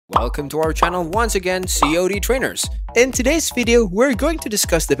Welcome to our channel once again, COD Trainers. In today's video, we're going to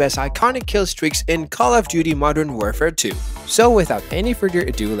discuss the best iconic kill streaks in Call of Duty Modern Warfare 2. So without any further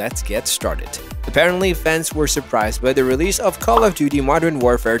ado, let's get started. Apparently, fans were surprised by the release of Call of Duty Modern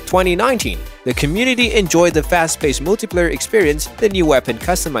Warfare 2019. The community enjoyed the fast-paced multiplayer experience, the new weapon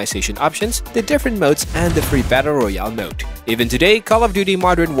customization options, the different modes, and the free Battle Royale mode. Even today, Call of Duty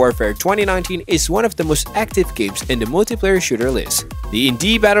Modern Warfare 2019 is one of the most active games in the multiplayer shooter list. The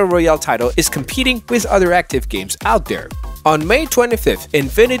indie Battle Royale title is competing with other active games out there. On May 25th,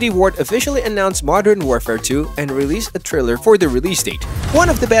 Infinity Ward officially announced Modern Warfare 2 and released a trailer for the release date. One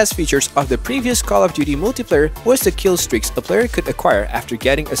of the best features of the previous Call of Duty multiplayer was the kill streaks a player could acquire after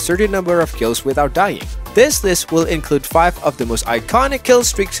getting a certain number of kills without dying. This list will include 5 of the most iconic kill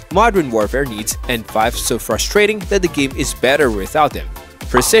streaks Modern Warfare needs and 5 so frustrating that the game is better without them.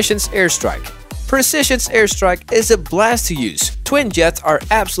 Precision's Airstrike. Precision's Airstrike is a blast to use. Twin jets are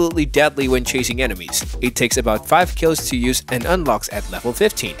absolutely deadly when chasing enemies. It takes about 5 kills to use and unlocks at level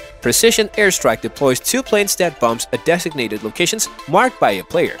 15. Precision Airstrike deploys 2 planes that bombs at designated locations marked by a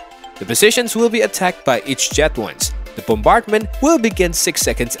player. The positions will be attacked by each jet once. The bombardment will begin 6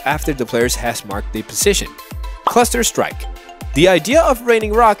 seconds after the player has marked the position. Cluster Strike. The idea of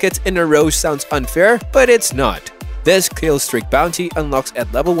raining rockets in a row sounds unfair, but it's not. This kill streak bounty unlocks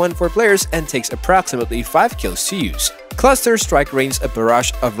at level 1 for players and takes approximately 5 kills to use. Cluster Strike rains a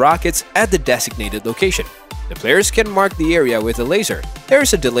barrage of rockets at the designated location. The players can mark the area with a laser. There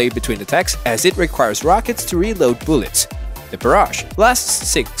is a delay between attacks as it requires rockets to reload bullets. The barrage lasts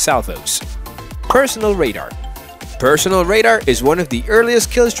 6 salvos. Personal Radar. Personal Radar is one of the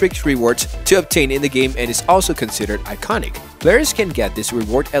earliest kill streaks rewards to obtain in the game and is also considered iconic. Players can get this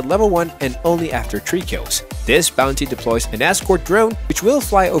reward at level 1 and only after 3 kills. This bounty deploys an escort drone which will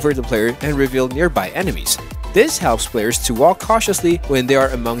fly over the player and reveal nearby enemies. This helps players to walk cautiously when they are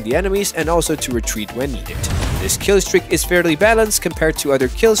among the enemies and also to retreat when needed. This kill streak is fairly balanced compared to other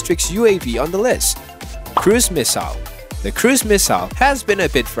kill streaks UAV on the list. Cruise Missile. The Cruise Missile has been a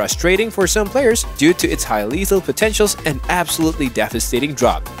bit frustrating for some players due to its high lethal potentials and absolutely devastating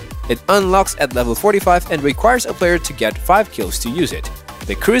drop. It unlocks at level 45 and requires a player to get 5 kills to use it.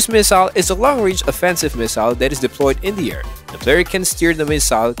 The Cruise Missile is a long-range offensive missile that is deployed in the air. The player can steer the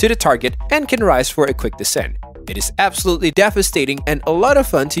missile to the target and can rise for a quick descent. It is absolutely devastating and a lot of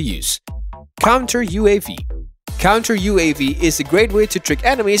fun to use. Counter UAV. Counter UAV is a great way to trick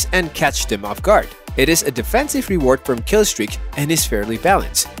enemies and catch them off guard. It is a defensive reward from Killstreak and is fairly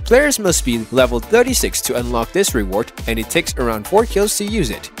balanced. Players must be level 36 to unlock this reward and it takes around 4 kills to use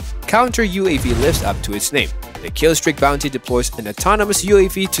it. Counter UAV lives up to its name. The Killstreak bounty deploys an autonomous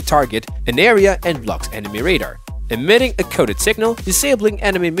UAV to target an area and blocks enemy radar, emitting a coded signal, disabling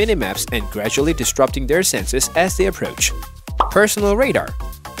enemy minimaps and gradually disrupting their senses as they approach. Personal Radar.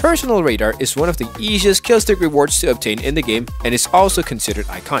 Personal Radar is one of the easiest killstreak rewards to obtain in the game and is also considered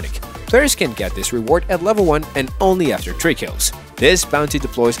iconic. Players can get this reward at level 1 and only after 3 kills. This bounty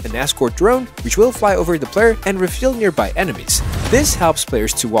deploys an escort drone which will fly over the player and reveal nearby enemies. This helps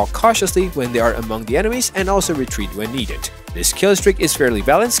players to walk cautiously when they are among the enemies and also retreat when needed. This killstreak is fairly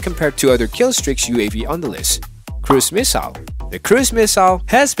balanced compared to other killstreaks UAV on the list. Cruise Missile. The Cruise Missile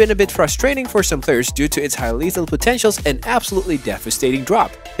has been a bit frustrating for some players due to its high lethal potentials and absolutely devastating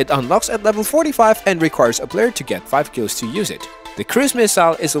drop. It unlocks at level 45 and requires a player to get 5 kills to use it. The Cruise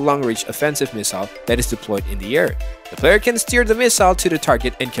Missile is a long-range offensive missile that is deployed in the air. The player can steer the missile to the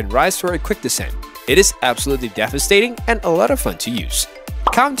target and can rise for a quick descent. It is absolutely devastating and a lot of fun to use.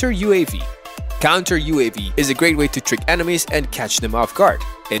 Counter UAV. Counter UAV is a great way to trick enemies and catch them off guard.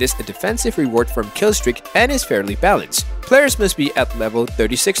 It is a defensive reward from Killstreak and is fairly balanced. Players must be at level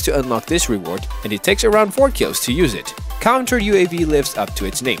 36 to unlock this reward and it takes around 4 kills to use it. Counter UAV lives up to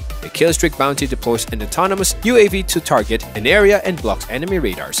its name. The Killstreak bounty deploys an autonomous UAV to target an area and blocks enemy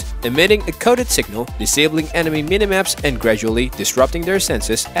radars, emitting a coded signal, disabling enemy minimaps and gradually disrupting their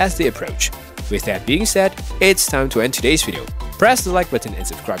senses as they approach. With that being said, it's time to end today's video. Press the like button and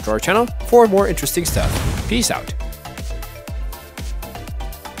subscribe to our channel for more interesting stuff. Peace out.